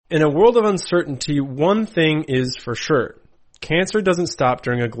In a world of uncertainty, one thing is for sure. Cancer doesn't stop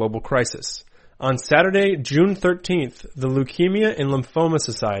during a global crisis. On Saturday, June 13th, the Leukemia and Lymphoma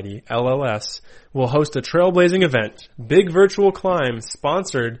Society, LLS, will host a trailblazing event, Big Virtual Climb,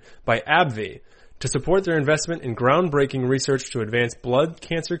 sponsored by AbbVie, to support their investment in groundbreaking research to advance blood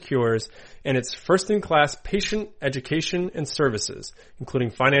cancer cures and its first-in-class patient education and services,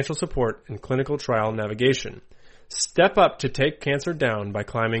 including financial support and clinical trial navigation. Step up to take cancer down by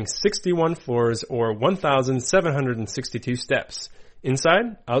climbing 61 floors or 1,762 steps.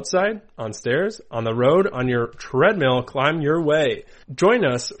 Inside, outside, on stairs, on the road, on your treadmill, climb your way. Join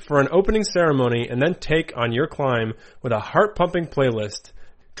us for an opening ceremony and then take on your climb with a heart-pumping playlist.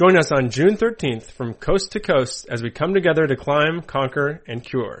 Join us on June 13th from coast to coast as we come together to climb, conquer, and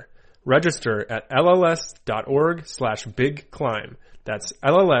cure. Register at lls.org/bigclimb. That's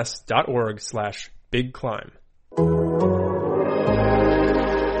lls.org/bigclimb.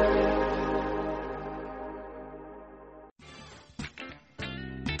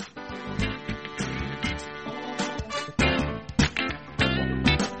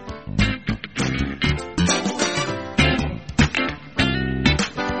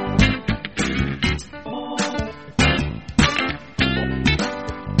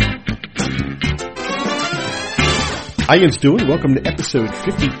 How you guys doing? Welcome to episode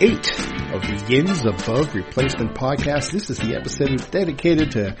 58 of the Yins Above Replacement podcast. This is the episode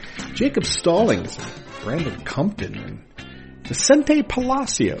dedicated to Jacob Stallings, Brandon Compton, and Vicente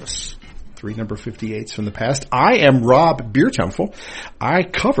Palacios. 3 number 58s from the past. I am Rob Biertumpfel. I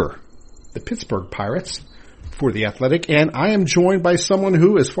cover the Pittsburgh Pirates for The Athletic, and I am joined by someone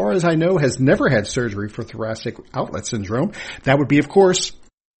who, as far as I know, has never had surgery for thoracic outlet syndrome. That would be, of course,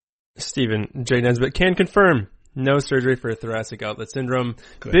 Stephen J. Nesbitt can confirm. No surgery for thoracic outlet syndrome.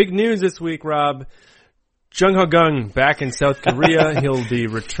 Good. Big news this week, Rob. Jung Ho Gung back in South Korea. He'll be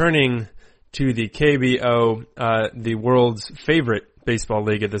returning to the KBO, the world's favorite baseball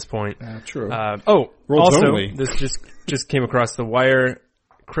league at this point. True. World's also, only. This just came across the wire.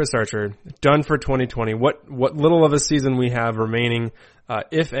 Chris Archer, done for 2020. What little of a season we have remaining,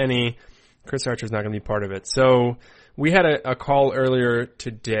 if any, Chris Archer's not going to be part of it. So we had a call earlier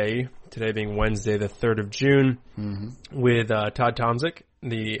today being Wednesday, the 3rd of June, with Todd Tomzik,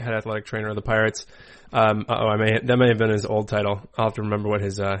 the head athletic trainer of the Pirates. That may have been his old title. I'll have to remember what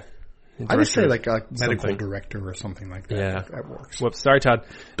his I just say like a medical director or something like that. Yeah, that works. Whoops, sorry, Todd.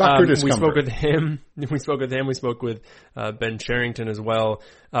 We spoke with him. We spoke with Ben Cherington as well.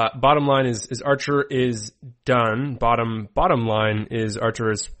 Bottom line is Archer is done. Bottom line is Archer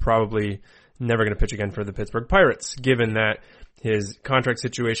is probably never going to pitch again for the Pittsburgh Pirates, given that his contract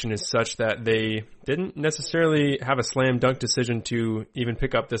situation is such that they didn't necessarily have a slam dunk decision to even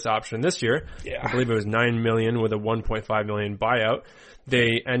pick up this option this year. Yeah. I believe it was $9 million with a $1.5 million buyout.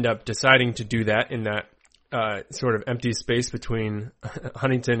 They end up deciding to do that in that sort of empty space between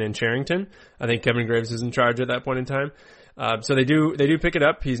Huntington and Cherington. I think Kevin Graves is in charge at that point in time. So they do pick it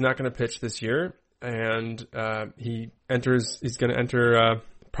up. He's not going to pitch this year, and he's going to enter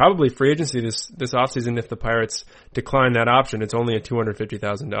probably free agency this offseason if the Pirates decline that option. It's only a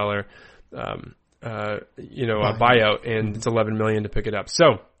 $250,000 buyout, and it's $11 million to pick it up.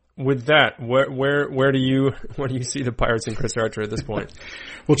 So with that, where do you see the Pirates and Chris Archer at this point?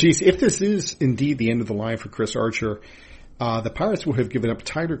 Well, geez, if this is indeed the end of the line for Chris Archer, the Pirates will have given up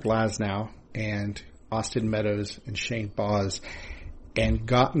Tyler Glasnow and Austin Meadows and Shane Baz and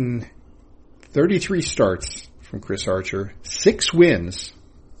gotten 33 starts from Chris Archer, 6 wins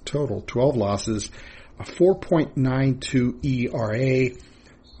total, 12 losses, a 4.92 ERA,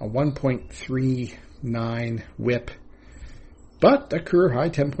 a 1.39 WHIP, but a career high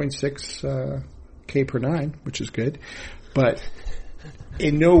 10.6 K per 9, which is good. But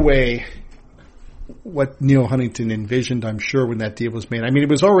in no way what Neil Huntington envisioned, I'm sure, when that deal was made. I mean, it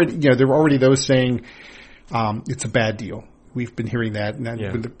was already, there were already those saying it's a bad deal. We've been hearing that.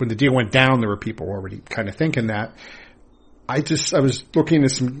 And when the deal went down, there were people already kind of thinking that. I was looking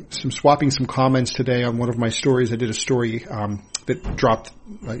at swapping some comments today on one of my stories. I did a story that dropped,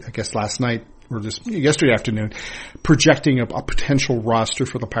 I guess, last night or yesterday afternoon, projecting a potential roster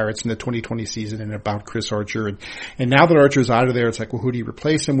for the Pirates in the 2020 season and about Chris Archer. And now that Archer's out of there, it's like, well, who do you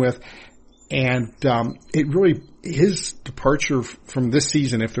replace him with? And it really, his departure from this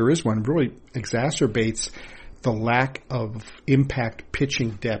season, if there is one, really exacerbates the lack of impact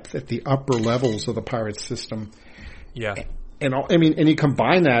pitching depth at the upper levels of the Pirates system. Yeah. And you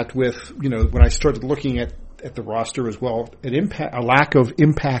combine that with, when I started looking at the roster as well, a lack of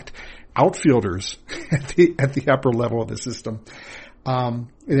impact outfielders at the upper level of the system,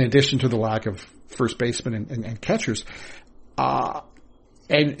 in addition to the lack of first basemen and catchers.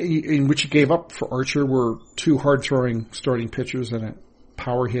 and in which he gave up for Archer were two hard-throwing starting pitchers and a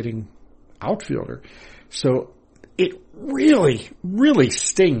power-hitting outfielder. So it really, really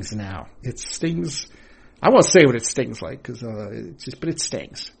stings now. It stings. I won't say what it stings like but it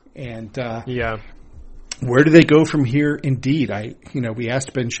stings. And where do they go from here? Indeed, we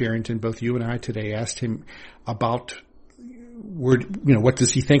asked Ben Cherington, both you and I today, asked him about what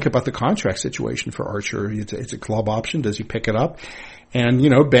does he think about the contract situation for Archer? It's a club option. Does he pick it up? And,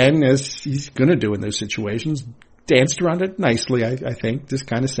 Ben, as he's going to do in those situations, danced around it nicely, I think, just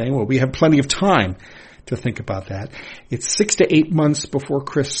kind of saying, well, we have plenty of time to think about that. It's 6 to 8 months before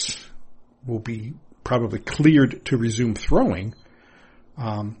Chris will be probably cleared to resume throwing.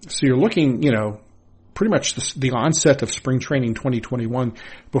 So you're looking, pretty much the onset of spring training 2021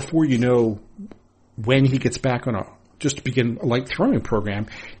 before you know when he gets back on just to begin a light throwing program.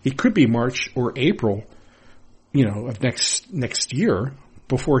 It could be March or April, of next year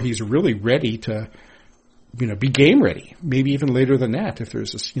before he's really ready to, be game ready. Maybe even later than that if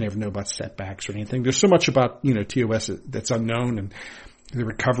there's you never know about setbacks or anything. There's so much about, TOS that's unknown, and the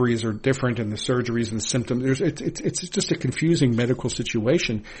recoveries are different and the surgeries and the symptoms. It's just a confusing medical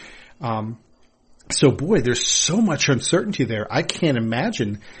situation. So boy, there's so much uncertainty there. I can't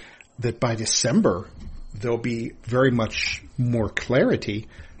imagine that by December there'll be very much more clarity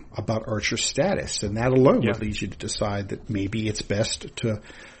about Archer's status, and that alone would lead you to decide that maybe it's best to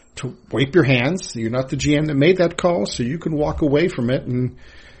wipe your hands. You're not the GM that made that call, so you can walk away from it and,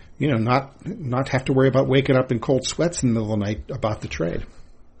 not have to worry about waking up in cold sweats in the middle of the night about the trade.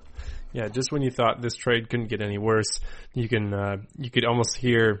 Yeah, just when you thought this trade couldn't get any worse, you could almost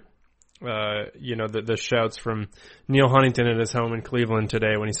hear the shouts from Neil Huntington at his home in Cleveland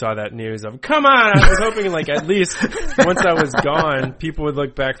today when he saw that news of, come on, I was hoping at least once I was gone, people would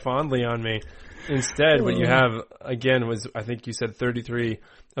look back fondly on me. Instead, what you have, again, was, I think you said 33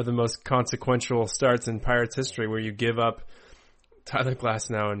 of the most consequential starts in Pirates history, where you give up Tyler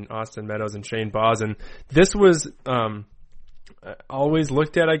Glasnow and Austin Meadows and Shane Baz. And this was always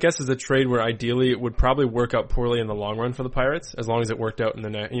looked at, I guess, as a trade where ideally it would probably work out poorly in the long run for the Pirates, as long as it worked out in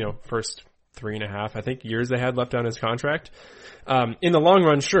the first 3.5, I think, years they had left on his contract. In the long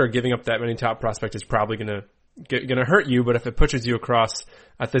run, sure, giving up that many top prospects is probably going to hurt you, but if it pushes you across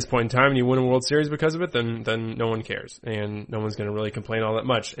at this point in time and you win a World Series because of it, then no one cares, and no one's going to really complain all that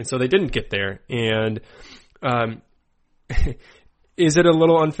much. And so they didn't get there. And is it a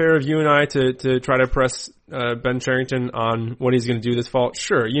little unfair of you and I to try to press Ben Cherington on what he's going to do this fall?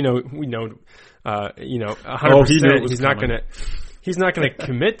 Sure, we know 100% he's not going to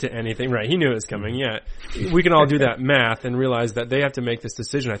commit to anything. Right, he knew it was coming. Yeah, we can all do that math and realize that they have to make this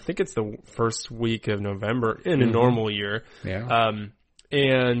decision. I think it's the first week of November in a normal year. Yeah.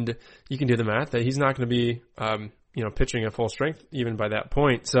 And you can do the math that he's not going to be, pitching at full strength even by that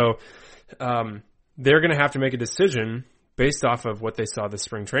point. So, they're going to have to make a decision based off of what they saw this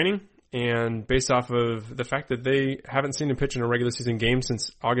spring training and based off of the fact that they haven't seen him pitch in a regular season game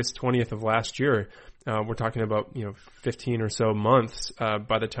since August 20th of last year. We're talking about, 15 or so months,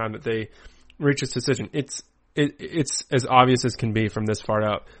 by the time that they reach this decision. It's as obvious as can be from this far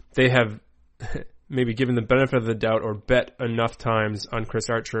out. They have maybe given the benefit of the doubt or bet enough times on Chris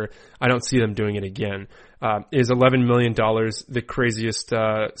Archer. I don't see them doing it again. Is $11 million the craziest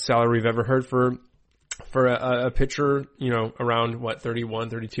salary we've ever heard for a pitcher, around 31,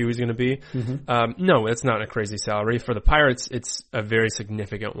 32 he's going to be? Mm-hmm. No, it's not a crazy salary. For the Pirates, it's a very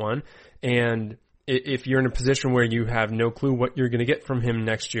significant one. And if you're in a position where you have no clue what you're going to get from him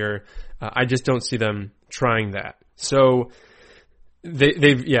next year, I just don't see them trying that. So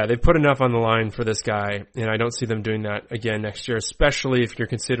they've put enough on the line for this guy, and I don't see them doing that again next year, especially if you're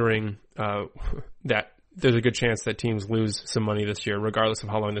considering that there's a good chance that teams lose some money this year, regardless of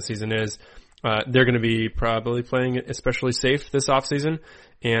how long the season is. They're going to be probably playing especially safe this offseason,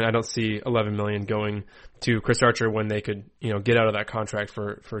 and I don't see $11 million going to Chris Archer when they could, get out of that contract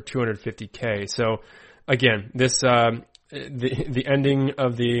for $250K. So again, this the ending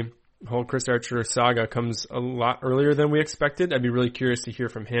of the whole Chris Archer saga comes a lot earlier than we expected. I'd be really curious to hear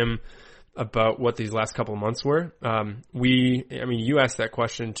from him about what these last couple of months were. You asked that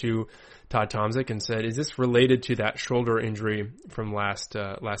question to Todd Tomczyk and said, is this related to that shoulder injury from last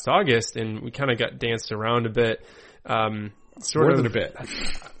August? And we kind of got danced around a bit. More than a bit.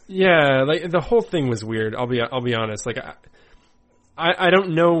 Yeah, the whole thing was weird. I'll be honest. I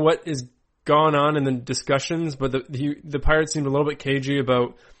don't know what is gone on in the discussions, but the Pirates seemed a little bit cagey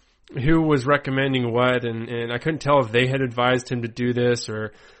about who was recommending what, and I couldn't tell if they had advised him to do this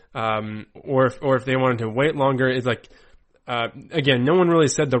or if they wanted to wait longer. It's again, no one really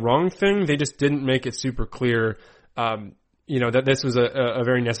said the wrong thing. They just didn't make it super clear, that this was a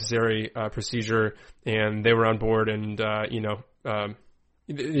very necessary procedure, and they were on board. And I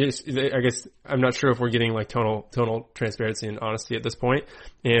guess I'm not sure if we're getting like total transparency and honesty at this point,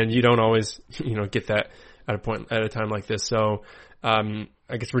 and you don't always get that at a time like this. So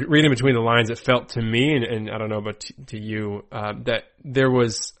I guess reading between the lines, it felt to me, and I don't know about to you, that there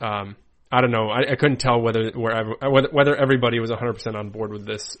was I don't know. I couldn't tell whether everybody was 100% on board with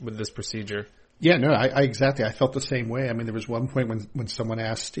this procedure. Yeah, no, I exactly. I felt the same way. I mean, there was one point when someone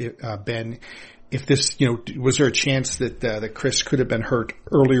asked Ben if this, was there a chance that Chris could have been hurt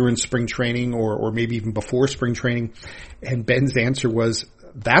earlier in spring training or maybe even before spring training, and Ben's answer was,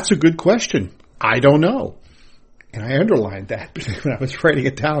 "That's a good question. I don't know." And I underlined that when I was writing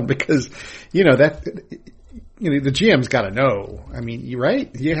it down because, the GM's got to know. I mean, you're right.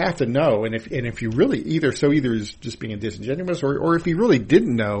 You have to know. And if you really either is just being disingenuous or if he really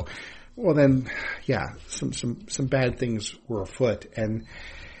didn't know, well then, yeah, some bad things were afoot. And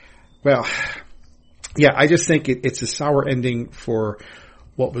well, yeah, I just think it's a sour ending for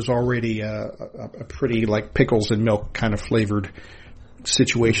what was already a pretty like pickles and milk kind of flavored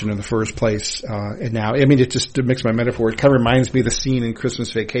situation in the first place. And now, I mean, it just to mix my metaphor, it kind of reminds me of the scene in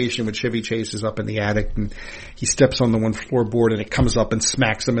Christmas Vacation when Chevy Chase is up in the attic and he steps on the one floorboard and it comes up and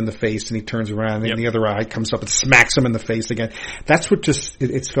smacks him in the face and he turns around and the other eye comes up and smacks him in the face again. That's what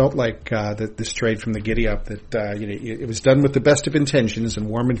it's felt like, this trade from the Giddy Up that, it was done with the best of intentions and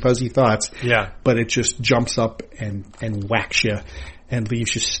warm and fuzzy thoughts. Yeah. But it just jumps up and whacks you and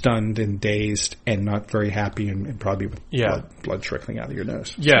leaves you stunned and dazed and not very happy and probably with blood trickling out of your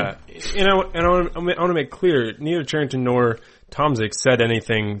nose. Yeah. And I want to make clear, neither Cherington nor Tomzig said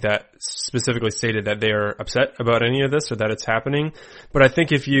anything that specifically stated that they are upset about any of this or that it's happening. But I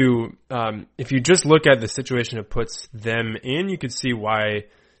think if you just look at the situation it puts them in, you could see why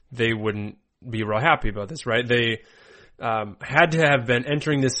they wouldn't be real happy about this, right? They had to have been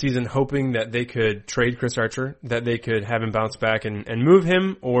entering this season hoping that they could trade Chris Archer, that they could have him bounce back and move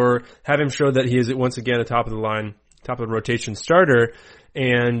him, or have him show that he is once again a top of the rotation starter,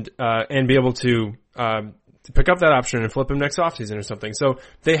 and be able to pick up that option and flip him next offseason or something. So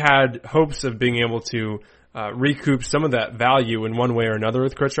they had hopes of being able to recoup some of that value in one way or another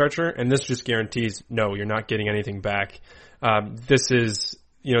with Chris Archer, and this just guarantees, no, you're not getting anything back. This is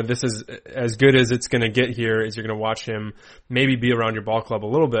as good as it's going to get here. Is you're going to watch him maybe be around your ball club a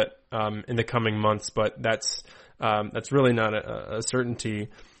little bit in the coming months, but that's really not a certainty.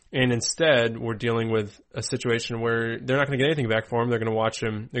 And instead, we're dealing with a situation where they're not going to get anything back for him. They're going to watch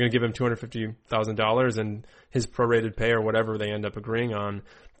him. They're going to give him $250,000 and his prorated pay or whatever they end up agreeing on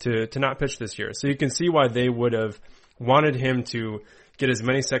to not pitch this year. So you can see why they would have wanted him to get as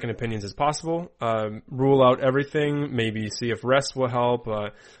many second opinions as possible, rule out everything, maybe see if rest will help.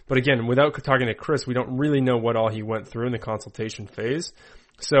 But again, without talking to Chris, we don't really know what all he went through in the consultation phase.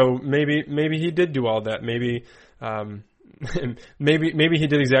 So maybe he did do all that. Maybe he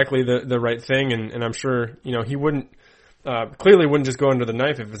did exactly the right thing, and I'm sure, he clearly wouldn't just go under the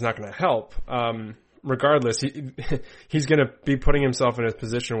knife if it's not going to help. Regardless, he's going to be putting himself in a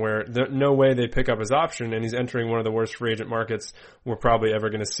position where no way they pick up his option, and he's entering one of the worst free agent markets we're probably ever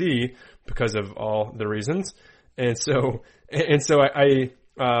going to see because of all the reasons. And so I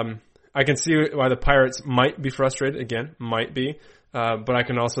can see why the Pirates might be frustrated again, might be. But I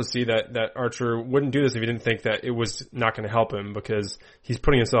can also see that Archer wouldn't do this if he didn't think that it was not going to help him, because he's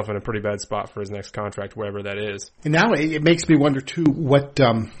putting himself in a pretty bad spot for his next contract, wherever that is. And now it makes me wonder too what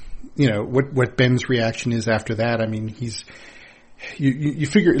Ben's reaction is after that. I mean, you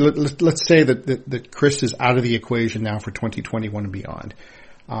figure, let's say that Chris is out of the equation now for 2021 and beyond.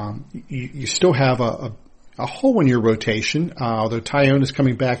 You still have a hole in your rotation, although Tyone is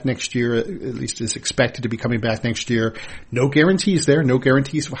coming back next year, at least is expected to be coming back next year. No guarantees there, no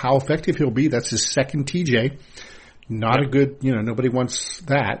guarantees of how effective he'll be. That's his second TJ. Not a good, nobody wants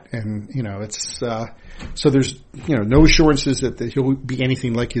that. And, it's, so there's, no assurances that he'll be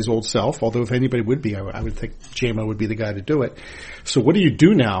anything like his old self, although if anybody would be, I would think JMO would be the guy to do it. So what do you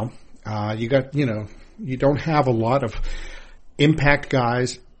do now? You don't have a lot of impact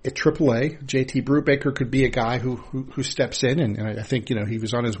guys at AAA. JT Brubaker could be a guy who steps in, and I think, he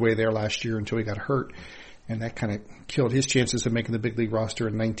was on his way there last year until he got hurt, and that kind of killed his chances of making the big league roster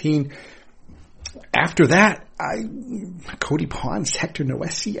in 19. After that, Cody Pons, Hector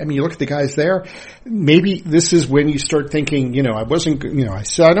Noesi. I mean, you look at the guys there. Maybe this is when you start thinking, I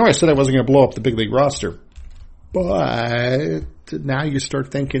said I wasn't going to blow up the big league roster, but now you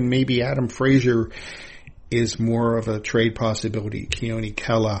start thinking maybe Adam Frazier is more of a trade possibility. Keone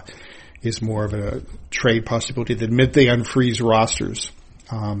Kela is more of a trade possibility that they unfreeze rosters.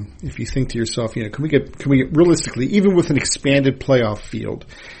 If you think to yourself, can we get realistically, even with an expanded playoff field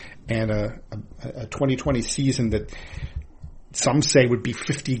and a 2020 season that some say would be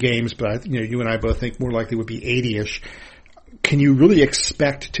 50 games, but you and I both think more likely would be 80-ish. Can you really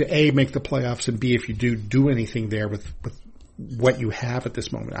expect to A, make the playoffs, and B, if you do anything there with what you have at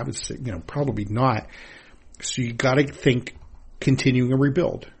this moment? I would say, probably not. So you got to think continuing a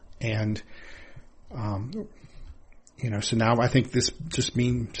rebuild. And, so now I think this just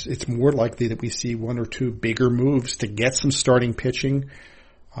means it's more likely that we see one or two bigger moves to get some starting pitching.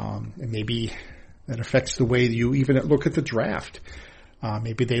 And maybe that affects the way you even look at the draft.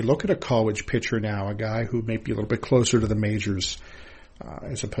 Maybe they look at a college pitcher now, a guy who may be a little bit closer to the majors,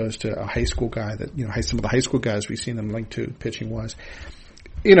 as opposed to a high school guy that, some of the high school guys we've seen them linked to pitching wise.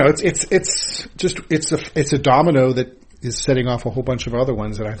 It's a domino that is setting off a whole bunch of other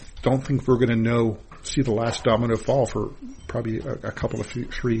ones that I don't think we're going to see the last domino fall for probably a couple of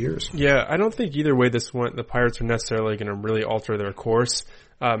 3 years. Yeah, I don't think either way this went, the Pirates are necessarily going to really alter their course,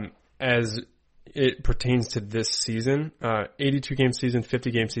 as it pertains to this season, 82 game season,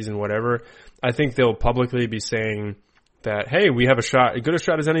 50 game season, whatever. I think they'll publicly be saying that, hey, we have a shot, as good a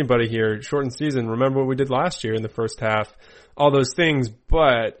shot as anybody here, shortened season. Remember what we did last year in the first half, all those things.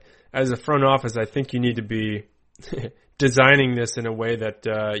 But as a front office, I think you need to be designing this in a way that,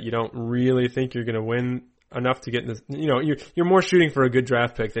 you don't really think you're going to win enough to get in this, you're more shooting for a good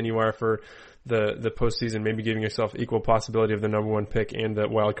draft pick than you are for the postseason, maybe giving yourself equal possibility of the number one pick and the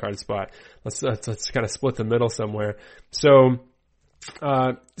wild card spot. Let's kind of split the middle somewhere. So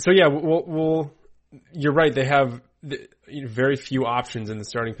yeah, we'll you're right. They have very few options in the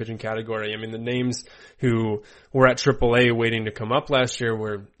starting pitching category. I mean, the names who were at AAA waiting to come up last year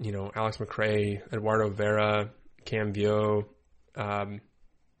were, Alex McRae, Eduardo Vera, Cam Vio,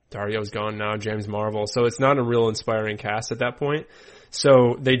 Dario's gone now, James Marvel. So it's not a real inspiring cast at that point.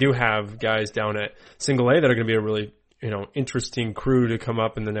 So they do have guys down at single A that are going to be a really, interesting crew to come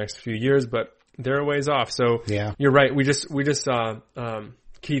up in the next few years, but they're a ways off. So yeah, you're right. We just saw,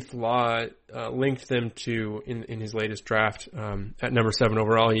 Keith Law, linked them to, in his latest draft, at number 7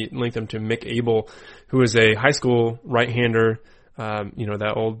 overall, he linked them to Mick Abel, who is a high school right-hander,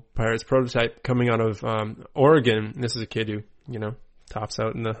 that old Pirates prototype coming out of, Oregon. This is a kid who, tops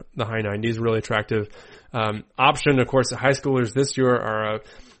out in the high 90s, really attractive option. Of course, the high schoolers this year are a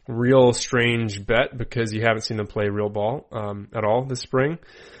real strange bet because you haven't seen them play real ball at all this spring.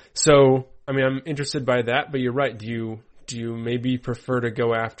 So, I mean, I'm interested by that, but you're right. Do you maybe prefer to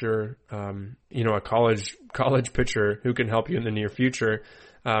go after a college pitcher who can help you in the near future?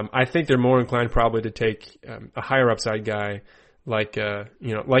 I think they're more inclined probably to take a higher upside guy like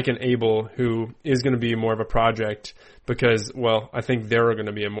an Abel, who is going to be more of a project because, I think they're going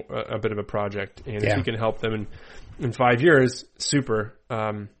to be a bit of a project. And if you can help them in 5 years, super.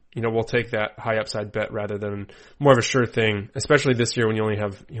 We'll take that high upside bet rather than more of a sure thing, especially this year when you only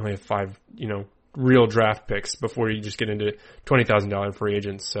have 5, real draft picks before you just get into $20,000 free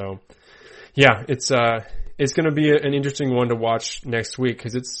agents. So yeah, it's going to be an interesting one to watch next week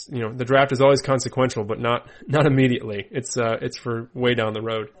because it's, the draft is always consequential, but not immediately. It's for way down the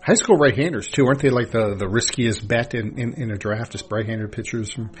road. High school right-handers too, aren't they like the riskiest bet in a draft? Just right-handed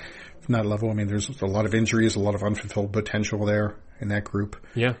pitchers from that level. I mean, there's a lot of injuries, a lot of unfulfilled potential there in that group.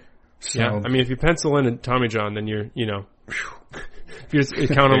 Yeah. So, yeah. I mean, if you pencil in a Tommy John, then you're, if you just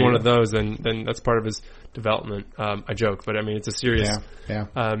count on one of those, then that's part of his development. I joke, but I mean, it's a serious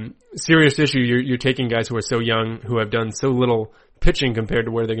issue. You're taking guys who are so young, who have done so little pitching compared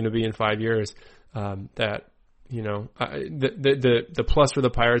to where they're going to be in 5 years, that, the plus for the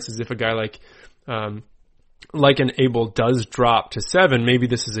Pirates is if a guy like an Abel does drop to 7, maybe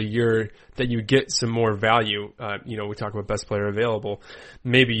this is a year that you get some more value. We talk about best player available.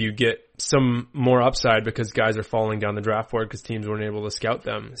 Maybe you get some more upside because guys are falling down the draft board because teams weren't able to scout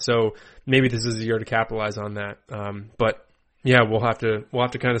them. So maybe this is a year to capitalize on that. But yeah, we'll have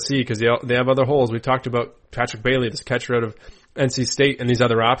to kind of see because they have other holes. We talked about Patrick Bailey, this catcher out of NC State, and these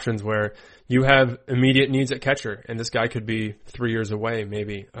other options where you have immediate needs at catcher, and this guy could be 3 years away.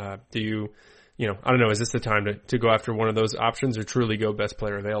 Maybe I don't know, is this the time to go after one of those options or truly go best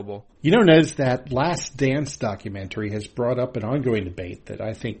player available? Nez, that Last Dance documentary has brought up an ongoing debate that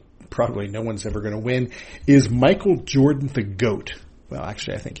I think probably no one's ever going to win. Is Michael Jordan the GOAT? Well,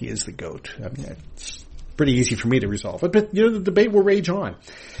 actually, I think he is the GOAT. I mean, it's pretty easy for me to resolve it, but the debate will rage on.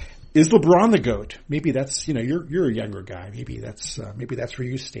 Is LeBron the GOAT? Maybe that's, you're a younger guy. Maybe that's where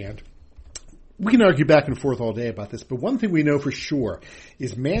you stand. We can argue back and forth all day about this, but one thing we know for sure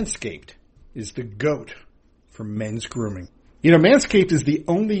is Manscaped is the GOAT for men's grooming. Manscaped is the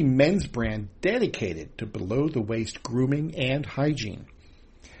only men's brand dedicated to below-the-waist grooming and hygiene.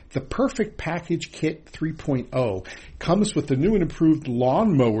 The Perfect Package Kit 3.0 comes with the new and improved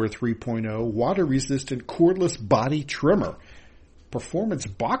Lawnmower 3.0 water-resistant cordless body trimmer, performance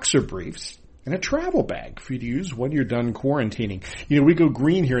boxer briefs, and a travel bag for you to use when you're done quarantining. You know, we go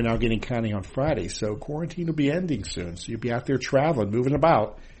green here in Allegheny County on Friday, so quarantine will be ending soon. So you'll be out there traveling, moving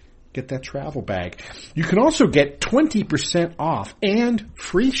about. Get that travel bag. You can also get 20% off and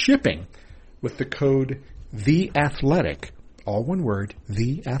free shipping with the code THEATHLETIC, all one word,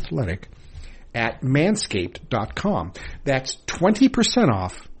 THEATHLETIC, at manscaped.com. That's 20%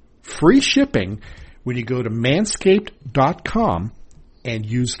 off, free shipping when you go to manscaped.com and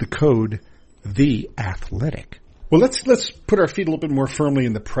use the code THEATHLETIC. Well, let's put our feet a little bit more firmly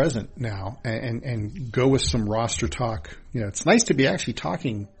in the present now and go with some roster talk. You know, it's nice to be actually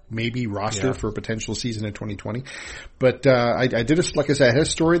talking maybe roster for a potential season in 2020. But I did like I said, I had a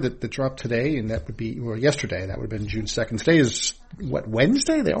story that dropped today, and that would be, well, yesterday. That would have been June 2nd. Today is, what,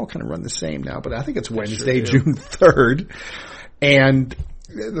 Wednesday? They all kind of run the same now, but I think it's Wednesday, sure, June 3rd. And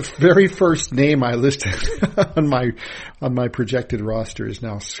the very first name I listed on my projected roster is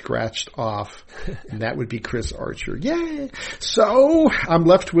now scratched off, and that would be Chris Archer. Yay! So I'm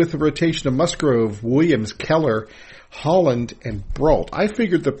left with a rotation of Musgrove, Williams, Keller, Holland, and Brault. I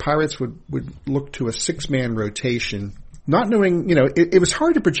figured the Pirates would look to a 6-man rotation, not knowing, you know, it was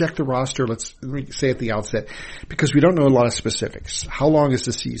hard to project the roster, let me say at the outset, because we don't know a lot of specifics. How long is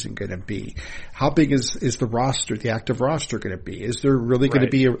the season going to be? How big is the roster, the active roster going to be? Is there really going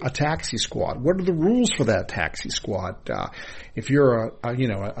to be a taxi squad? What are the rules for that taxi squad? If you're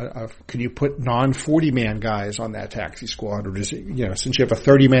can you put non-40-man guys on that taxi squad? Or does it, you know, since you have a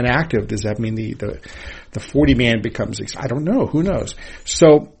 30-man active, does that mean the 40-man becomes, I don't know, who knows?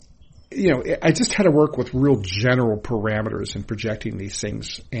 So, you know, I just had to work with real general parameters in projecting these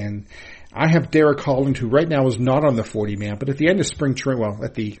things. And I have Derek Holland, who right now is not on the 40-man, but at the end of spring training, well,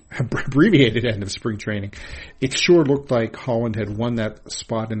 at the abbreviated end of spring training, it sure looked like Holland had won that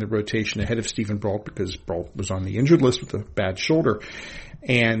spot in the rotation ahead of Stephen Brault, because Brault was on the injured list with a bad shoulder.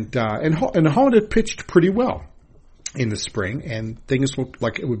 And Holland had pitched pretty well in the spring, and things looked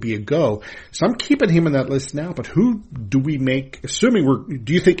like it would be a go. So I'm keeping him in that list now, but who do we make,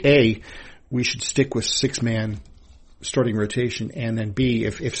 do you think A, we should stick with 6-man starting rotation, and then B,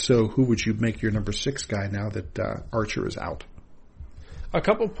 if so, who would you make your number 6 guy now that Archer is out? A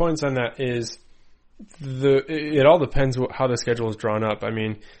couple points on that is it all depends how the schedule is drawn up. I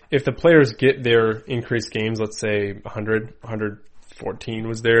mean, if the players get their increased games, let's say 114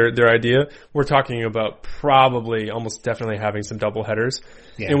 was their idea, we're talking about probably almost definitely having some double headers.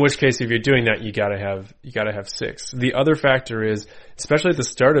 Yeah. In which case, if you're doing that, you gotta have 6. The other factor is, especially at the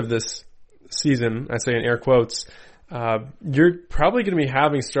start of this season, I say in air quotes, you're probably going to be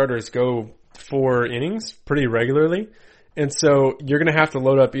having starters go 4 innings pretty regularly. And so you're going to have to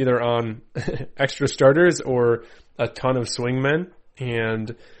load up either on extra starters or a ton of swingmen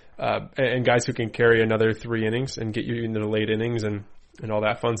and guys who can carry another 3 innings and get you into the late innings and all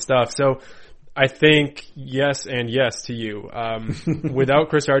that fun stuff. So I think yes and yes to you. Without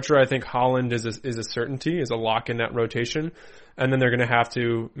Chris Archer, I think Holland is a certainty, is a lock in that rotation. And then they're going to have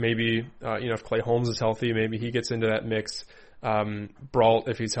to maybe, if Clay Holmes is healthy, maybe he gets into that mix. Brault,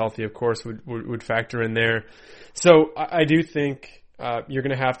 if he's healthy, of course, would factor in there. So I do think you're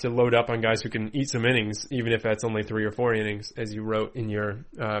going to have to load up on guys who can eat some innings, even if that's only 3 or 4 innings, as you wrote in your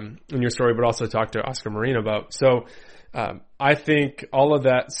story, but also talked to Oscar Marin about. So I think all of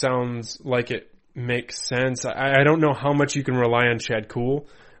that sounds like it makes sense. I don't know how much you can rely on Chad Kuhl.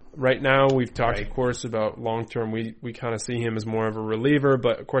 Right now, we've talked, of course, about long-term. We kind of see him as more of a reliever,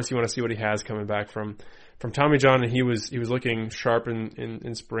 but of course you want to see what he has coming back from Tommy John, and he was looking sharp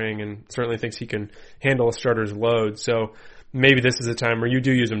in spring, and certainly thinks he can handle a starter's load. So maybe this is a time where you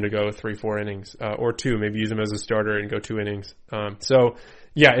do use him to go 3-4 innings, or 2. Maybe use him as a starter and go 2 innings. So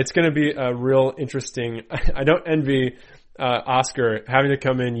yeah, it's going to be a real interesting. I don't envy Oscar having to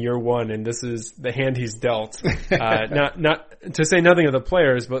come in year 1, and this is the hand he's dealt. Not to say nothing of the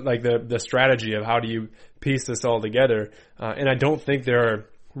players, but like the strategy of how do you piece this all together. And I don't think there are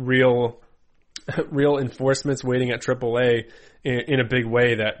real enforcements waiting at AAA in a big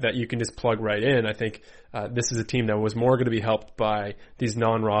way that you can just plug right in. I think this is a team that was more going to be helped by these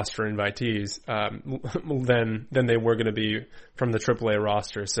non-roster invitees than they were going to be from the AAA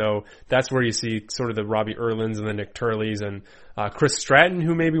roster. So that's where you see sort of the Robbie Erlins and the Nick Turleys and Chris Stratton,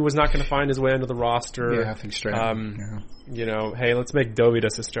 who maybe was not going to find his way into the roster. Yeah, I think Stratton. Hey, let's make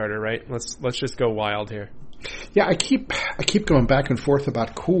Dovidas a starter, right? Let's just go wild here. Yeah, I keep going back and forth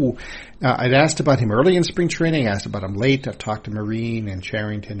about Kuhl. I'd asked about him early in spring training. I asked about him late. I've talked to Marine and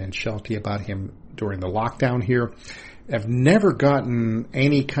Charrington and Shelty about him during the lockdown here. I've never gotten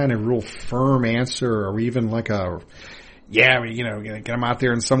any kind of real firm answer or even like get him out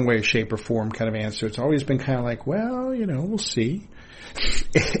there in some way, shape, or form kind of answer. It's always been kind of like, well, we'll see.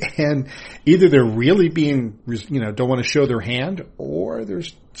 And either they're really being, don't want to show their hand, or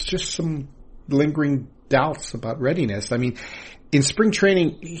there's just some lingering doubts about readiness. I mean, in spring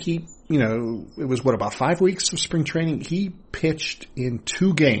training, it was about 5 weeks of spring training. He pitched in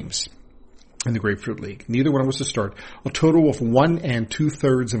 2 games in the Grapefruit League. Neither one was to start. A total of 1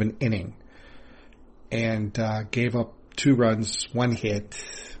 2/3 of an inning. And gave up 2 runs, 1 hit,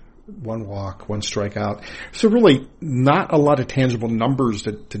 1 walk, 1 strikeout. So really not a lot of tangible numbers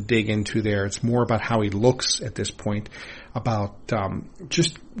to dig into there. It's more about how he looks at this point, about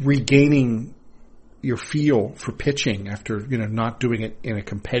just regaining your feel for pitching after, not doing it in a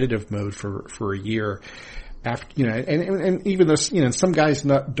competitive mode for a year. After, and even though, some guys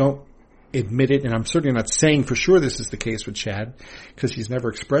don't admit it, and I'm certainly not saying for sure this is the case with Chad, because he's never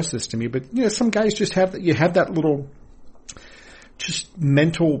expressed this to me, but, some guys just have that little just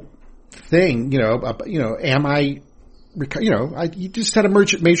mental thing, am I, you just had a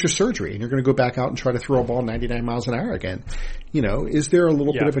major surgery and you're going to go back out and try to throw a ball 99 miles an hour again. Is there a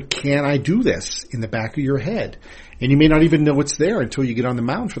little bit of a, can I do this in the back of your head? And you may not even know it's there until you get on the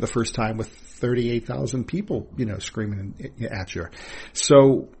mound for the first time with 38,000 people, screaming at you.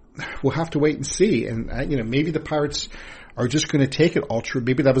 So we'll have to wait and see. And, maybe the Pirates are just going to take it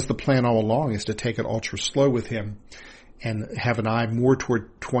maybe that was the plan all along, is to take it ultra slow with him and have an eye more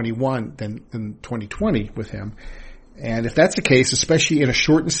toward 21 than 2020 with him. And if that's the case, especially in a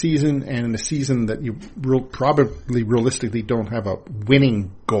shortened season and in a season that you probably realistically don't have a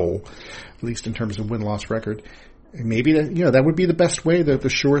winning goal, at least in terms of win-loss record, maybe that would be the best way, the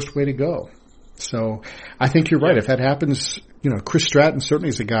surest way to go. So I think you're right. If that happens, Chris Stratton certainly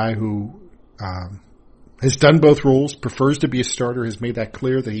is a guy who has done both roles, prefers to be a starter, has made that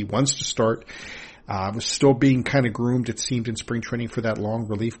clear that he wants to start. Was still being kind of groomed, it seemed, in spring training for that long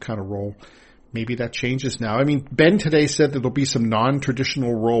relief kind of role. Maybe that changes now. I mean, Ben today said that there'll be some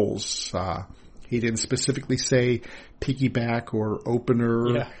non-traditional roles. He didn't specifically say piggyback or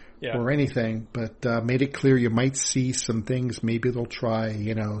opener or anything, but made it clear you might see some things. Maybe they'll try,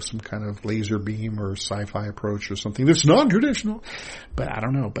 some kind of laser beam or sci-fi approach or something that's non-traditional. But I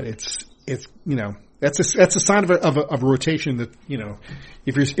don't know. But it's that's a sign of a rotation that,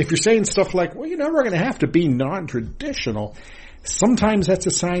 if you're saying stuff like, well, we're going to have to be non-traditional. Sometimes that's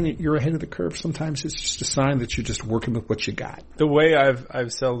a sign that you're ahead of the curve. Sometimes it's just a sign that you're just working with what you got. The way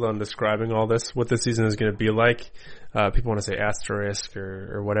I've settled on describing all this, what this season is going to be like, people want to say asterisk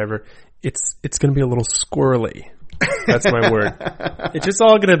or whatever. It's going to be a little squirrely. That's my word. It's just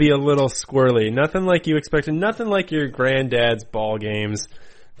all going to be a little squirrely. Nothing like you expected. Nothing like your granddad's ball games.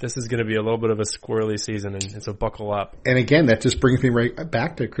 This is going to be a little bit of a squirrely season, and so buckle up. And again, that just brings me right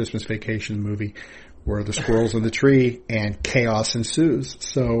back to Christmas Vacation movie, where the squirrel's in the tree and chaos ensues.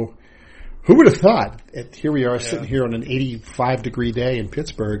 So who would have thought? Here we are sitting here on an 85-degree day in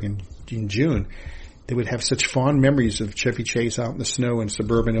Pittsburgh in June. They would have such fond memories of Chevy Chase out in the snow in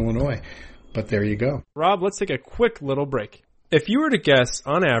suburban Illinois. But there you go. Rob, let's take a quick little break. If you were to guess,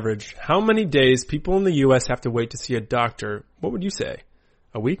 on average, how many days people in the U.S. have to wait to see a doctor, what would you say?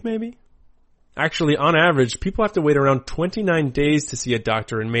 A week, maybe? Actually, on average, people have to wait around 29 days to see a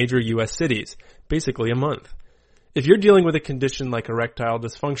doctor in major U.S. cities, basically a month. If you're dealing with a condition like erectile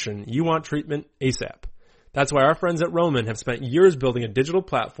dysfunction, you want treatment ASAP. That's why our friends at Roman have spent years building a digital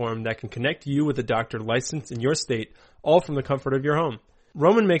platform that can connect you with a doctor licensed in your state, all from the comfort of your home.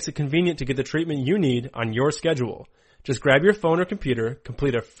 Roman makes it convenient to get the treatment you need on your schedule. Just grab your phone or computer,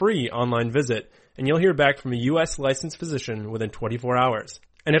 complete a free online visit, and you'll hear back from a U.S. licensed physician within 24 hours.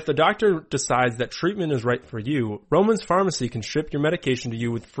 And if the doctor decides that treatment is right for you, Roman's Pharmacy can ship your medication to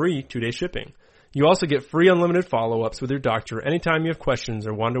you with free 2-day shipping. You also get free unlimited follow-ups with your doctor anytime you have questions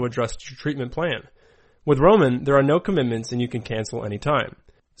or want to adjust your treatment plan. With Roman, there are no commitments and you can cancel anytime.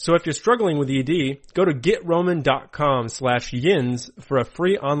 So if you're struggling with ED, go to GetRoman.com/yins for a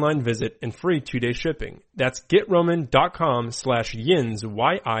free online visit and free 2-day shipping. That's GetRoman.com/yins,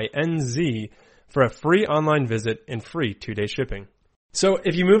 YINZ, for a free online visit and free 2-day shipping. So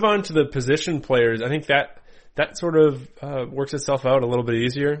if you move on to the position players, I think that sort of works itself out a little bit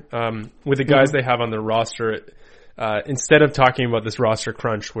easier. With the guys they have on their roster, instead of talking about this roster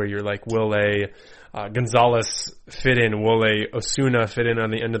crunch where you're like, will a Gonzalez fit in? Will a Osuna fit in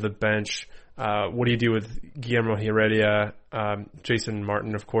on the end of the bench? What do you do with Guillermo Heredia? Jason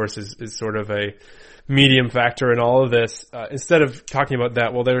Martin, of course, is sort of a medium factor in all of this. Instead of talking about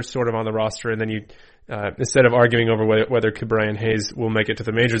that, well, they're sort of on the roster, and then you, instead of arguing over whether Ke'Bryan Hayes will make it to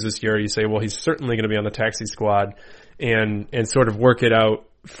the majors this year, you say, well, he's certainly going to be on the taxi squad, and sort of work it out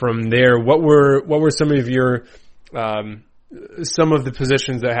from there. What were some of your, some of the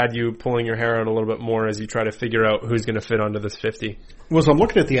positions that had you pulling your hair out a little bit more as you try to figure out who's going to fit onto this 50? Well, so I'm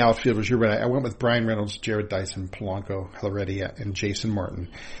looking at the outfielders. You're right. I went with Brian Reynolds, Jared Dyson, Polanco, Heredia, and Jason Martin.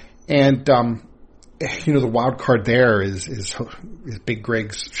 And, the wild card there is Big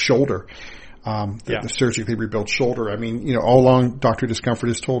Greg's shoulder, the surgically rebuilt shoulder. I mean, all along, Dr. Discomfort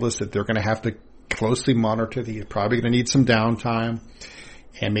has told us that they're going to have to closely monitor you're probably going to need some downtime.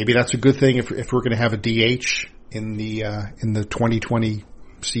 And maybe that's a good thing if we're going to have a DH in the 2020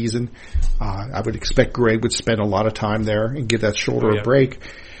 season. I would expect Greg would spend a lot of time there and give that shoulder a break.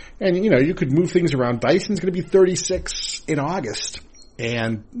 And, you could move things around. Dyson's going to be 36 in August.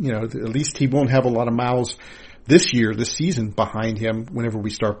 And, at least he won't have a lot of miles this season behind him whenever we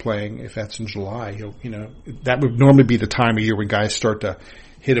start playing. If that's in July, that would normally be the time of year when guys start to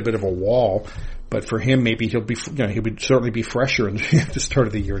hit a bit of a wall. But for him, maybe he would certainly be fresher at the start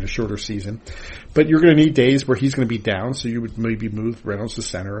of the year in a shorter season. But you're going to need days where he's going to be down, so you would maybe move Reynolds to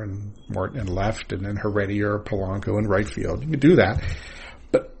center and Martin and left, and then Heredia or Polanco in right field. You can do that.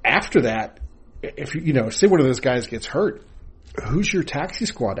 But after that, if say one of those guys gets hurt, who's your taxi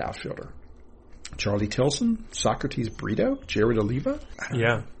squad outfielder? Charlie Tilson, Socrates Brito, Jared Oliva?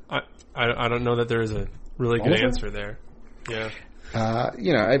 I don't know that there is a really good answer there. Yeah.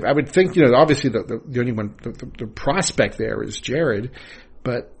 I would think, obviously the only one, the prospect there is Jared,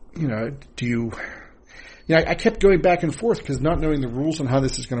 but, I kept going back and forth because not knowing the rules on how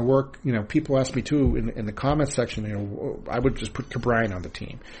this is going to work, people ask me too in the comments section, I would just put Ke'Bryan on the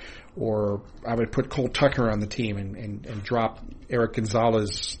team, or I would put Cole Tucker on the team and drop Eric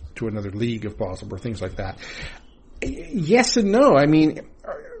Gonzalez to another league if possible, or things like that. Yes and no. I mean,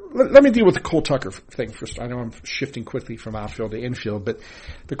 let me deal with the Cole Tucker thing first. I know I'm shifting quickly from outfield to infield, but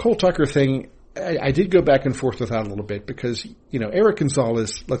the Cole Tucker thing, I did go back and forth with that a little bit because, Eric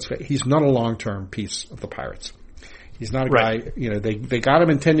Gonzalez, let's say, he's not a long-term piece of the Pirates. He's not a guy, they got him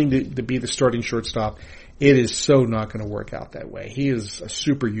intending to be the starting shortstop. It is so not going to work out that way. He is a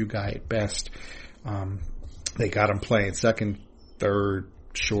super U guy at best. They got him playing second, third,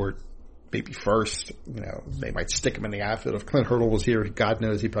 short, maybe first. They might stick him in the outfield. If Clint Hurdle was here, God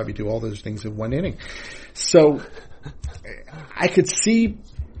knows he'd probably do all those things in one inning. So I could see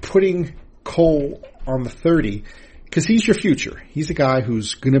putting Cole on the 30 because he's your future. He's a guy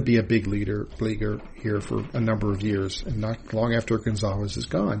who's going to be a big leaguer here for a number of years and not long after Gonzalez is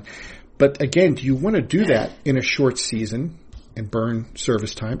gone. But again, do you want to do that in a short season and burn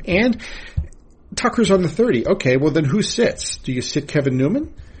service time? And Tucker's on the 30. Okay, well then who sits? Do you sit Kevin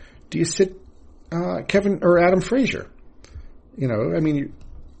Newman? Do you sit Kevin or Adam Frazier?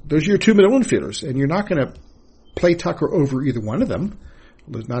 Those are your two middle infielders, and you're not going to play Tucker over either one of them,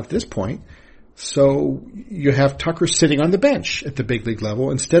 not at this point. So you have Tucker sitting on the bench at the big league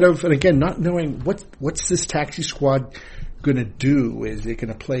level instead of, and again, not knowing what's this taxi squad going to do. Is it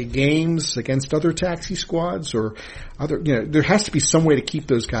going to play games against other taxi squads or other? There has to be some way to keep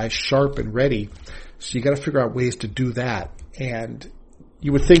those guys sharp and ready. So you got to figure out ways to do that. And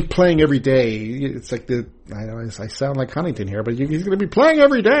you would think playing every day, it's like I know I sound like Huntington here, but he's going to be playing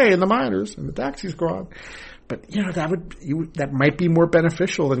every day in the minors in the taxi squad. But that might be more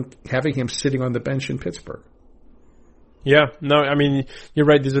beneficial than having him sitting on the bench in Pittsburgh. Yeah, no, I mean, you're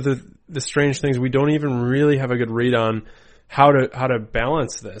right. These are the strange things. We don't even really have a good read on how to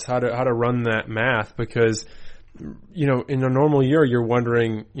balance this, how to run that math, because, in a normal year, you're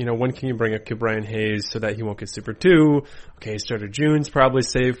wondering, when can you bring up Ke'Bryan Hayes so that he won't get Super 2? Okay, start of June's probably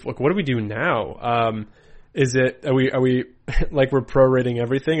safe. Look, what do we do now? Are we like we're prorating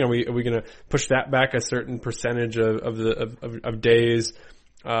everything? Are we going to push that back a certain percentage of days?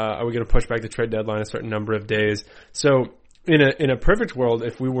 Are we going to push back the trade deadline a certain number of days? So in a perfect world,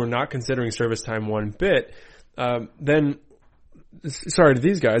 if we were not considering service time one bit, then sorry to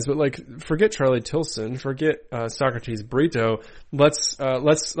these guys, but forget Charlie Tilson, forget Socrates Brito. Let's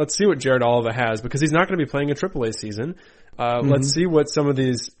see what Jared Oliva has, because he's not going to be playing a AAA season. Let's see what some of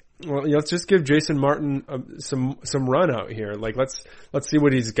these. Well, let's just give Jason Martin some run out here. Let's see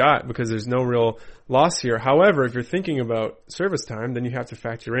what he's got, because there's no real loss here. However, if you're thinking about service time, then you have to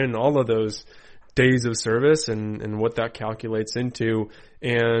factor in all of those days of service and what that calculates into.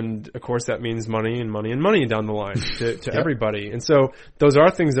 And of course that means money and money and money down the line to Yep. everybody. And so those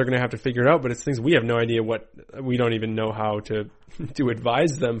are things they're going to have to figure out, but it's things we have no idea we don't even know how to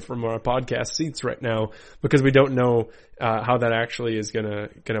advise them from our podcast seats right now, because we don't know how that actually is gonna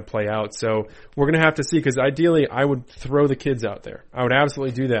play out. So we're gonna have to see, because ideally I would throw the kids out there. I would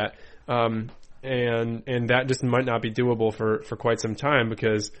absolutely do that. And that just might not be doable for quite some time,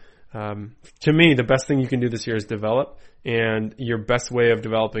 because to me, the best thing you can do this year is develop, and your best way of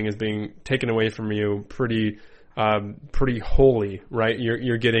developing is being taken away from you pretty wholly, right?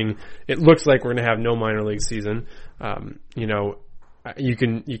 You're getting, it looks like we're going to have no minor league season. You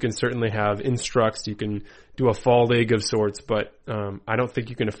can certainly have instructs, you can do a fall league of sorts, but I don't think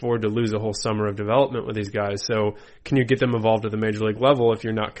you can afford to lose a whole summer of development with these guys. So can you get them involved at the major league level if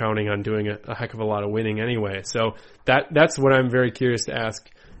you're not counting on doing a heck of a lot of winning anyway? So that's what I'm very curious to ask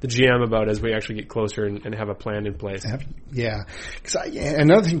the GM about as we actually get closer and have a plan in place. Yeah.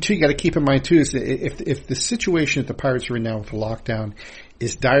 Another thing too, you got to keep in mind too, is that if the situation that the Pirates are in now with the lockdown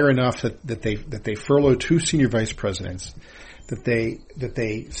is dire enough that they furlough 2 senior vice presidents, that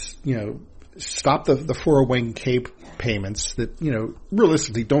they stop the 401k payments that,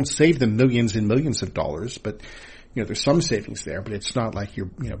 realistically don't save them millions and millions of dollars, but, there's some savings there, but it's not like you're,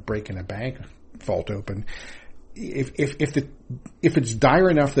 breaking a bank vault open. If it's dire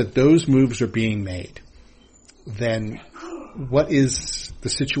enough that those moves are being made, then what is the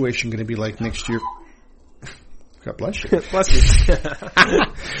situation going to be like next year? God bless you. Bless you.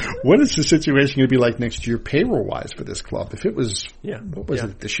 What is the situation going to be like next year payroll-wise for this club? If it was, what was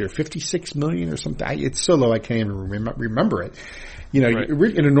it this year, $56 million or something? It's so low I can't even remember it.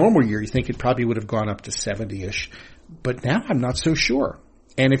 Right. In a normal year, you think it probably would have gone up to 70-ish, but now I'm not so sure.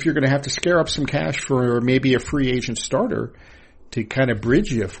 And if you're going to have to scare up some cash for maybe a free agent starter to kind of bridge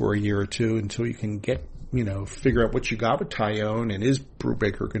you for a year or two until you can get, figure out what you got with Tyone, and is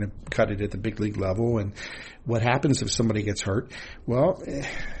Brubaker going to cut it at the big league level, and what happens if somebody gets hurt? Well,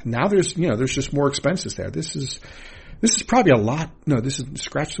 now there's just more expenses there. This is probably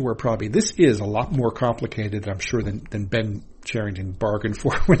scratch the word probably. This is a lot more complicated, I'm sure, than Ben Cherington bargained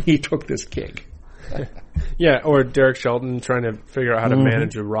for when he took this gig. Yeah, or Derek Shelton trying to figure out how to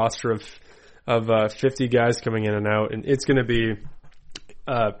manage a roster of 50 guys coming in and out, and it's going to be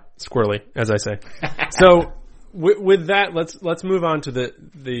squirrely, as I say. So with that, let's move on to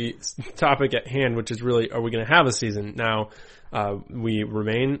the topic at hand, which is really, are we going to have a season? Now, I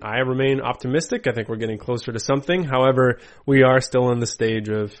remain optimistic. I think we're getting closer to something. However, we are still in the stage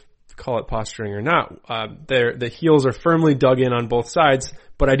of, call it posturing or not. The heels are firmly dug in on both sides,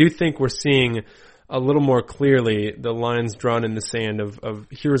 but I do think we're seeing a little more clearly the lines drawn in the sand of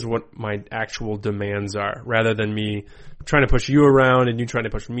here's what my actual demands are, rather than me trying to push you around and you trying to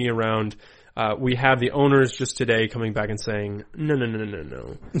push me around. We have the owners just today coming back and saying,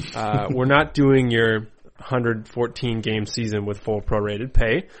 no. We're not doing your 114 game season with full prorated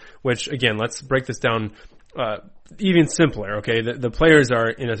pay, which again, let's break this down, even simpler. Okay. The players are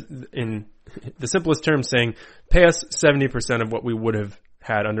in the simplest terms saying, pay us 70% of what we would have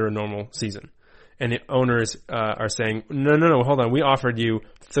had under a normal season. And the owners are saying, no, hold on. We offered you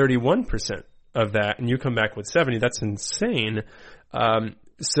 31% of that, and you come back with 70. That's insane.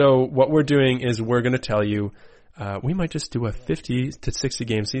 So what we're doing is we're going to tell you we might just do a 50 to 60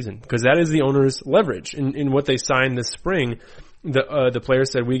 game season, because that is the owner's leverage. In what they signed this spring, the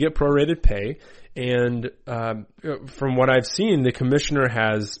players said we get prorated pay, and from what I've seen, the commissioner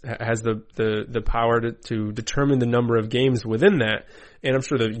has the power to determine the number of games within that. And I'm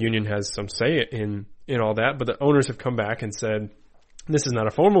sure the union has some say in all that, but the owners have come back and said, this is not a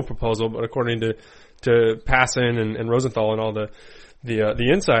formal proposal, but according to Passan and Rosenthal and all the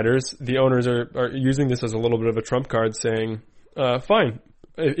insiders, the owners are using this as a little bit of a trump card, saying, fine,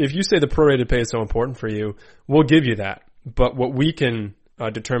 if you say the prorated pay is so important for you, we'll give you that. But what we can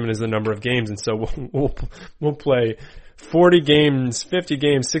determine is the number of games, and so we'll play 40 games, 50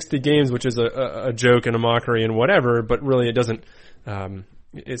 games, 60 games, which is a joke and a mockery and whatever, but really it doesn't,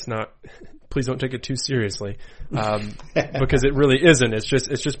 it's not, please don't take it too seriously, because it really isn't. It's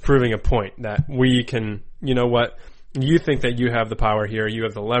just proving a point that we can, you know what, you think that you have the power here, you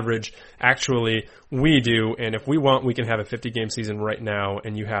have the leverage. Actually, we do, and if we want, we can have a 50 game season right now,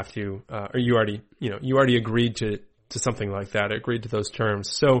 and you have to, or you already agreed to something like that, agreed to those terms.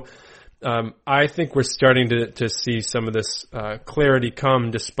 So, I think we're starting to see some of this clarity come,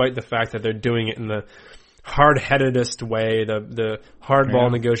 despite the fact that they're doing it in the hard-headedest way, the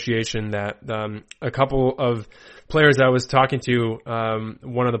hardball negotiation that a couple of players I was talking to,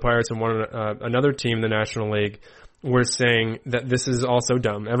 one of the Pirates and another team in the National League, we're saying that this is also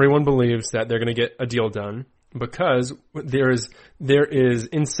dumb. Everyone believes that they're going to get a deal done because there is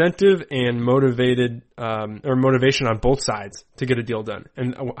incentive and motivation on both sides to get a deal done.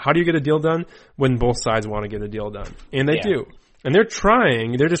 And how do you get a deal done? When both sides want to get a deal done. And they do. And they're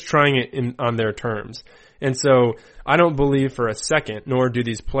just trying it on their terms. And so I don't believe for a second, nor do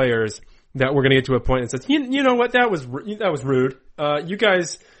these players, that we're going to get to a point that says, you know what, that was rude. You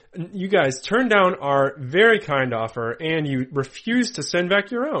guys turned down our very kind offer and you refused to send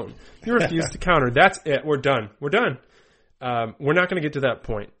back your own. You refused to counter. That's it. We're done. We're not going to get to that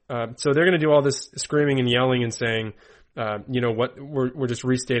point. So they're going to do all this screaming and yelling and saying, we're just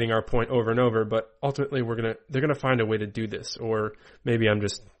restating our point over and over, but ultimately they're going to find a way to do this, or maybe I'm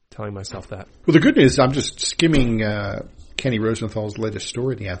just telling myself that. Well, the good news, I'm just skimming, Kenny Rosenthal's latest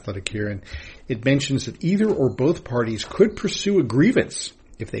story in The Athletic here, and it mentions that either or both parties could pursue a grievance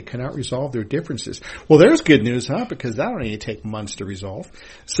if they cannot resolve their differences. Well, there's good news, huh? Because that'll need to take months to resolve.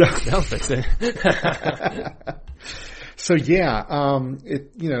 So that'll fix it. So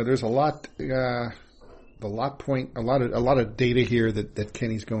there's a lot of data here that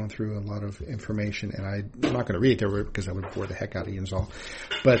Kenny's going through, a lot of information, and I'm not going to read it there because I would bore the heck out of you and all.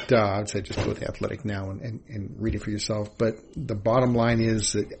 But I'd say just go to The Athletic now and read it for yourself. But the bottom line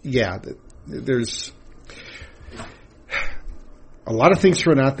is that, there's a lot of things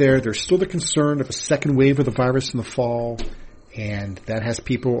thrown out there. There's still the concern of a second wave of the virus in the fall, and that has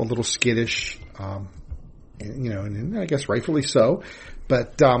people a little skittish, and I guess rightfully so.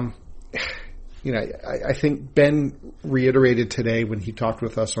 But I think Ben reiterated today when he talked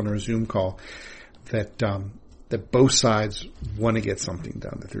with us on our Zoom call that both sides want to get something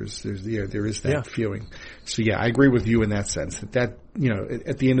done. That there is that feeling. So I agree with you in that sense. That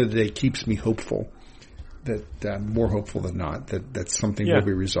at the end of the day keeps me hopeful. That more hopeful than not that something will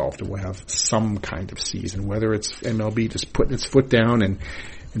be resolved and we'll have some kind of season. Whether it's MLB just putting its foot down and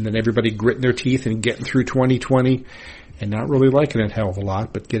then everybody gritting their teeth and getting through 2020. And not really liking it a hell of a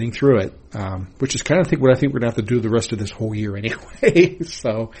lot, but getting through it, which is kind of what I think we're going to have to do the rest of this whole year anyway.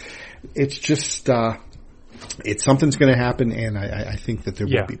 So it's just, something's going to happen, and I think that there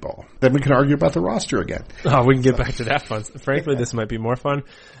will be ball. Then we can argue about the roster again. Oh, we can get back to that fun. Frankly, this might be more fun.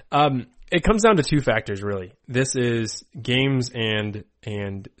 It comes down to two factors, really. This is games and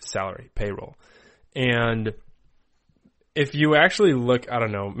salary, payroll. And if you actually look, I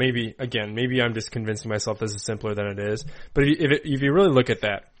don't know, maybe I'm just convincing myself this is simpler than it is. But if you really look at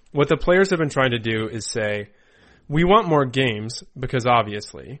that, what the players have been trying to do is say, we want more games because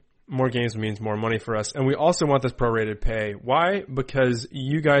obviously more games means more money for us. And we also want this prorated pay. Why? Because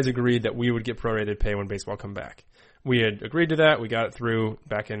you guys agreed that we would get prorated pay when baseball come back. We had agreed to that. We got it through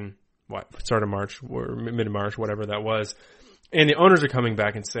back in start of March or mid-March, whatever that was. And the owners are coming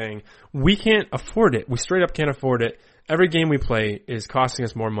back and saying, we can't afford it. We straight up can't afford it. Every game we play is costing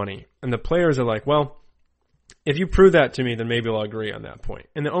us more money. And the players are like, well, if you prove that to me, then maybe I'll agree on that point.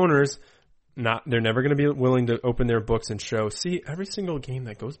 And the owners, they're never going to be willing to open their books and show, see, every single game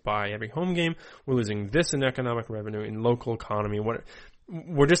that goes by, every home game, we're losing this in economic revenue, in local economy.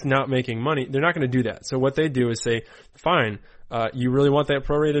 We're just not making money. They're not going to do that. So what they do is say, fine, you really want that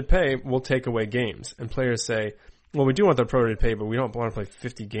prorated pay, we'll take away games. And players say, well, we do want the prorated pay, but we don't want to play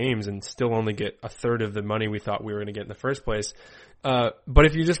 50 games and still only get a third of the money we thought we were going to get in the first place. But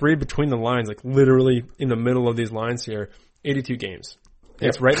if you just read between the lines, like literally in the middle of these lines here, 82 games. Yep.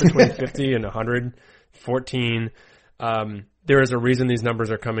 It's right between 50 and 114. There is a reason these numbers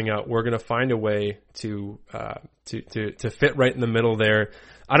are coming out. We're going to find a way to fit right in the middle there.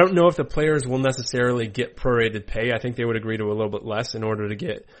 I don't know if the players will necessarily get prorated pay. I think they would agree to a little bit less in order to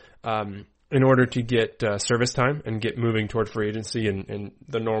get service time and get moving toward free agency and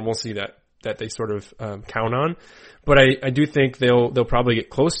the normalcy that they sort of count on. But I do think they'll probably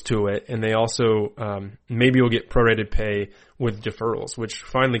get close to it, and they also maybe will get prorated pay with deferrals, which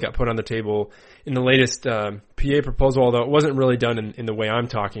finally got put on the table in the latest PA proposal, although it wasn't really done in the way I'm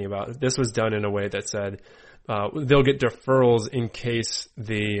talking about. This was done in a way that said they'll get deferrals in case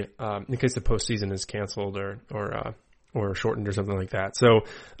the postseason is canceled or shortened or something like that. So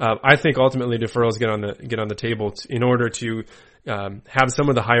I think ultimately deferrals get on the table in order to have some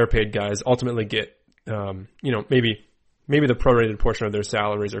of the higher paid guys ultimately get maybe the prorated portion of their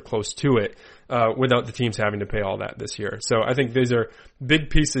salaries are close to it without the teams having to pay all that this year. So I think these are big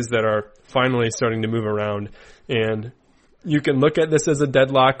pieces that are finally starting to move around, and you can look at this as a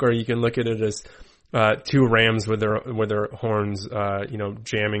deadlock, or you can look at it as two rams with their horns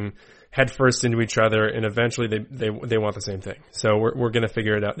jamming headfirst into each other, and eventually they want the same thing. So we're going to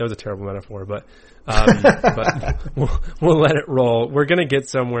figure it out. That was a terrible metaphor, but we'll let it roll. We're going to get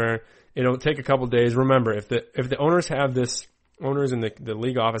somewhere, It'll take a couple days. Remember, if the owners have this, owners in the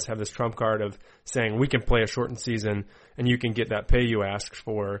league office have this trump card of saying we can play a shortened season and you can get that pay you asked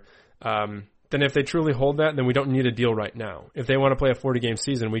for, then if they truly hold that, then we don't need a deal right now. If they want to play a 40-game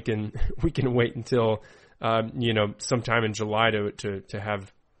season, we can wait until sometime in July to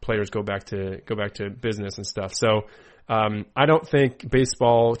have players go back to business and stuff. So I don't think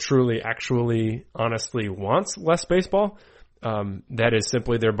baseball truly, actually, honestly wants less baseball. That is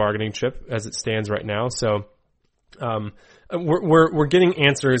simply their bargaining chip as it stands right now. So we're getting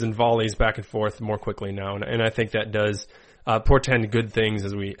answers and volleys back and forth more quickly now, and I think that does portend good things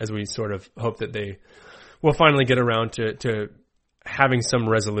as we sort of hope that they will finally get around to having some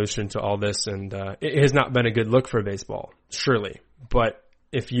resolution to all this. And it has not been a good look for baseball, surely, but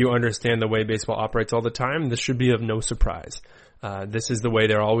if you understand the way baseball operates all the time, this should be of no surprise. This is the way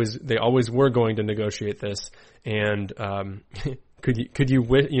they always were going to negotiate this. And could you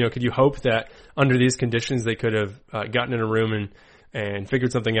hope that under these conditions they could have gotten in a room and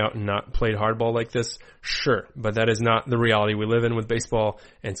figured something out and not played hardball like this? Sure, but that is not the reality we live in with baseball.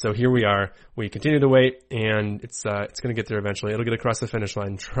 And so here we are. We continue to wait, and it's going to get there eventually. It'll get across the finish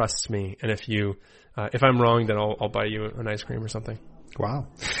line. Trust me. And if I'm wrong, then I'll buy you an ice cream or something. Wow.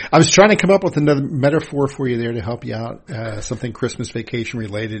 I was trying to come up with another metaphor for you there to help you out, something Christmas vacation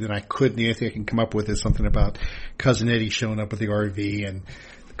related, and I couldn't. The only thing I can come up with is something about Cousin Eddie showing up with the RV, and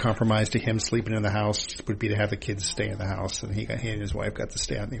the compromise to him sleeping in the house would be to have the kids stay in the house, and he and his wife got to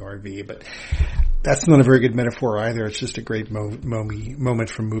stay out in the RV. But that's not a very good metaphor either. It's just a great moment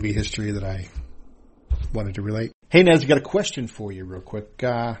from movie history that I wanted to relate. Hey, Nez, I got a question for you real quick.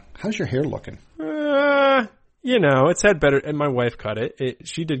 How's your hair looking? It's had better, and my wife cut it.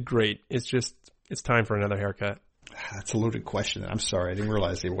 She did great. It's time for another haircut. That's a loaded question. I'm sorry. I didn't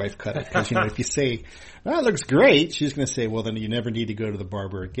realize your wife cut it. Because, if you say, oh, it looks great, she's going to say, well, then you never need to go to the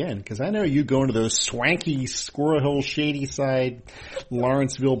barber again. Because I know you go into those swanky Squirrel Hill, Shady Side,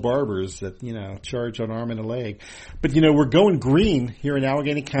 Lawrenceville barbers that, charge an arm and a leg. But, we're going green here in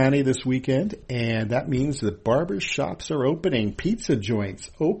Allegheny County this weekend. And that means that barber shops are opening, pizza joints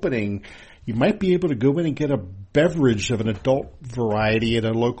opening. You might be able to go in and get a beverage of an adult variety at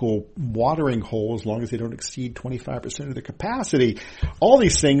a local watering hole as long as they don't exceed 25% of their capacity. All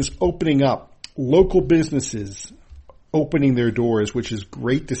these things opening up. Local businesses opening their doors, which is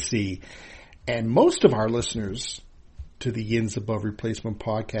great to see. And most of our listeners to the Yins Above Replacement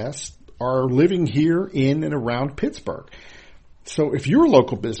podcast are living here in and around Pittsburgh. So if you're a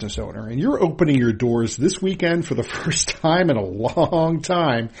local business owner and you're opening your doors this weekend for the first time in a long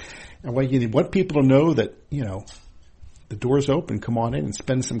time, and you want people to know that, the door's open, come on in and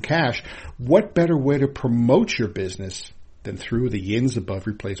spend some cash. What better way to promote your business than through the Yins Above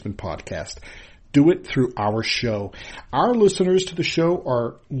Replacement podcast? Do it through our show. Our listeners to the show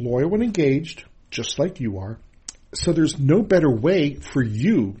are loyal and engaged, just like you are. So there's no better way for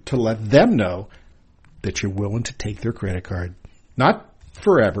you to let them know that you're willing to take their credit card. Not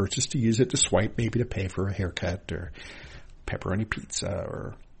forever, just to use it to swipe, maybe to pay for a haircut or pepperoni pizza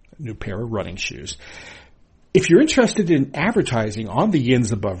or new pair of running shoes. If you're interested in advertising on the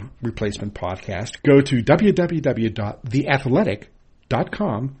Yins Above Replacement podcast, go to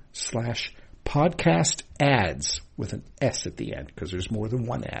www.theathletic.com/podcast ads with an S at the end, because there's more than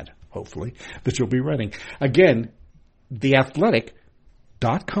one ad, hopefully, that you'll be running. Again,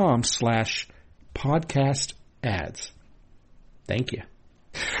 theathletic.com/podcast ads. Thank you.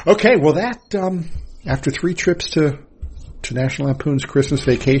 Okay, well after 3 trips to National Lampoon's Christmas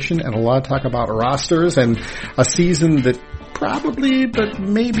Vacation and a lot of talk about rosters and a season that probably, but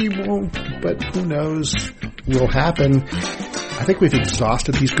maybe won't, but who knows, will happen. I think we've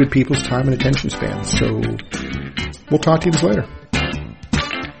exhausted these good people's time and attention spans. So we'll talk to you later.